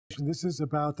This is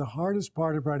about the hardest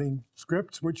part of writing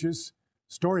scripts, which is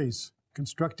stories,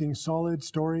 constructing solid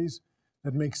stories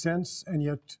that make sense and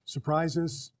yet surprise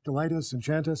us, delight us,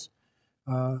 enchant us.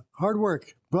 Hard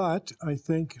work, but I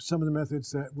think some of the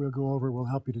methods that we'll go over will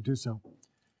help you to do so.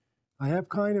 I have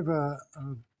kind of a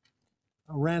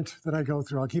rant that I go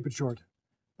through. I'll keep it short,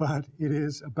 but it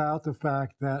is about the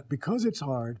fact that because it's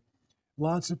hard,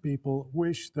 lots of people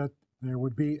wish that there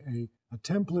would be a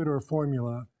template or a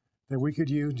formula that we could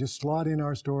use, just slot in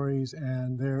our stories,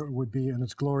 and there it would be in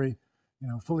its glory,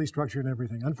 fully structured and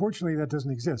everything. Unfortunately, that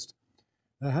doesn't exist.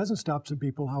 That hasn't stopped some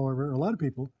people, however, a lot of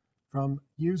people, from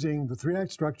using the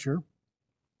 3-act structure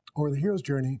or the hero's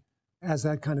journey as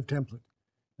that kind of template.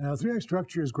 Now, 3-act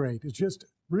structure is great. It's just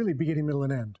really beginning, middle,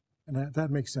 and end, and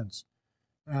that makes sense.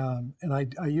 And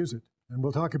I use it, and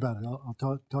we'll talk about it.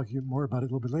 I'll talk to you more about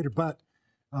it a little bit later. But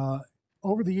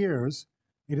over the years,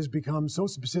 it has become so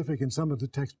specific in some of the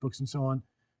textbooks and so on,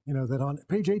 that on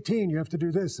page 18 you have to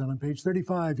do this, and on page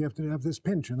 35 you have to have this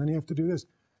pinch, and then you have to do this.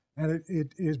 And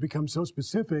it has become so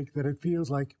specific that it feels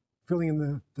like filling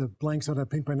in the blanks on a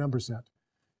paint by number set.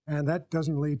 And that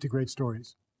doesn't lead to great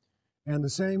stories. And the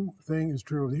same thing is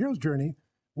true of the hero's journey,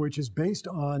 which is based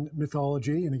on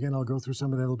mythology. And again, I'll go through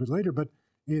some of that a little bit later, but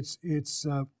it's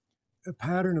a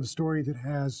pattern of story that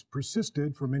has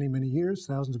persisted for many, many years,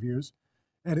 thousands of years,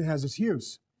 and it has its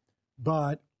use.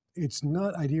 But it's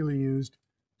not ideally used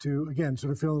to, again,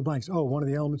 sort of fill in the blanks. Oh, one of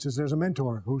the elements is there's a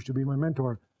mentor. Who should be my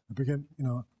mentor? I begin,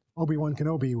 Obi-Wan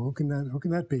Kenobi. Who can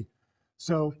that be?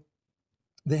 So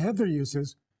they have their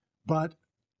uses, but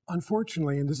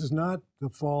unfortunately, and this is not the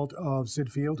fault of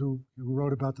Sid Field, who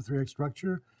wrote about the 3-act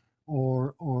structure,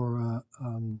 or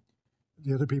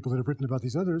the other people that have written about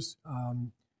these others,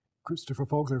 Christopher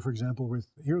Fogler, for example, with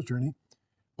Hero's Journey,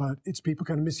 but it's people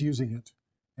kind of misusing it.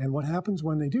 And what happens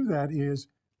when they do that is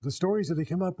the stories that they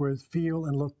come up with feel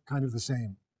and look kind of the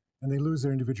same, and they lose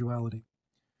their individuality.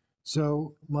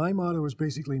 So my motto is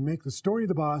basically make the story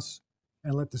the boss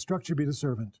and let the structure be the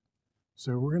servant.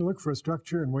 So we're going to look for a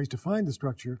structure and ways to find the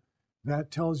structure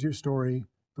that tells your story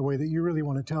the way that you really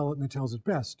want to tell it, and it tells it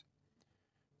best.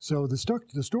 So the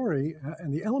story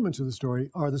and the elements of the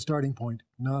story are the starting point,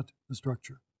 not the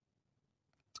structure.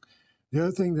 The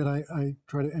other thing that I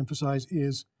try to emphasize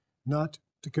is not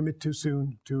to commit too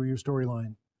soon to your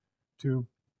storyline, to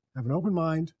have an open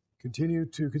mind, continue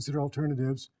to consider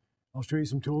alternatives. I'll show you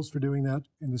some tools for doing that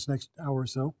in this next hour or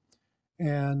so.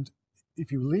 And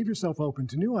if you leave yourself open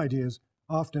to new ideas,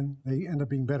 often they end up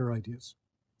being better ideas.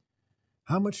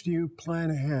 How much do you plan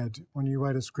ahead when you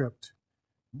write a script?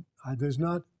 There's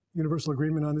not universal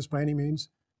agreement on this by any means.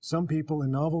 Some people,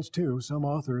 in novels too, some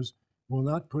authors, will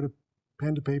not put a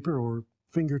pen to paper or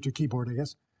finger to keyboard, I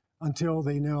guess, until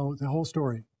they know the whole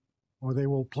story. Or they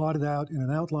will plot it out in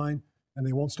an outline, and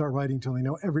they won't start writing until they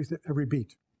know every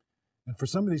beat. And for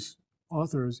some of these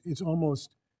authors, it's almost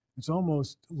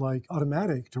like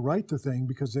automatic to write the thing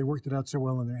because they worked it out so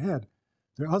well in their head.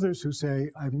 There are others who say,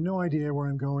 I have no idea where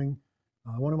I'm going.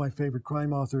 One of my favorite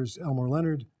crime authors, Elmore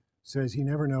Leonard, says he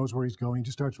never knows where he's going. He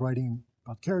just starts writing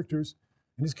about characters,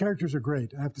 and his characters are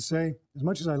great. I have to say, as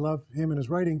much as I love him and his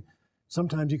writing,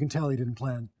 sometimes you can tell he didn't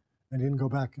plan and he didn't go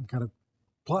back and kind of,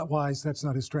 plot-wise, that's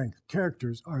not his strength.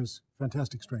 Characters are his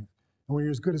fantastic strength. And when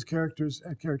you're as good at characters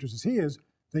as he is,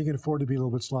 then you can afford to be a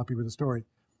little bit sloppy with the story.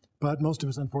 But most of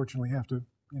us, unfortunately, have to,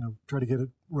 try to get it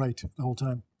right the whole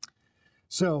time.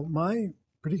 So my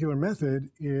particular method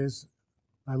is,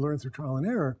 I learned through trial and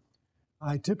error,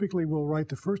 I typically will write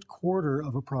the first quarter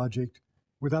of a project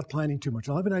without planning too much.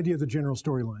 I'll have an idea of the general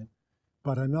storyline,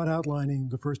 but I'm not outlining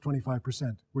the first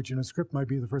 25%, which in a script might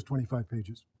be the first 25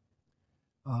 pages.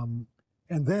 And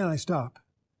then I stop,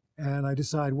 and I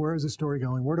decide, where is the story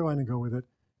going? Where do I want to go with it?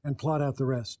 And plot out the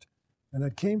rest. And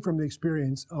that came from the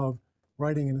experience of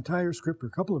writing an entire script or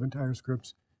a couple of entire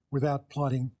scripts without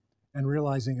plotting and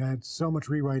realizing I had so much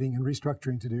rewriting and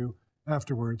restructuring to do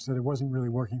afterwards that it wasn't really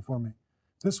working for me.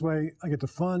 This way, I get the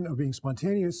fun of being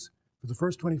spontaneous for the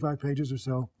first 25 pages or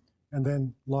so, and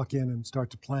then lock in and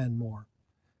start to plan more.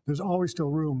 There's always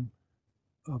still room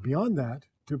beyond that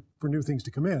for new things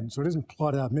to come in. So it isn't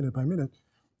plotted out minute by minute,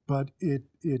 but it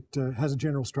has a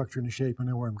general structure and a shape. I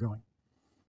know where I'm going.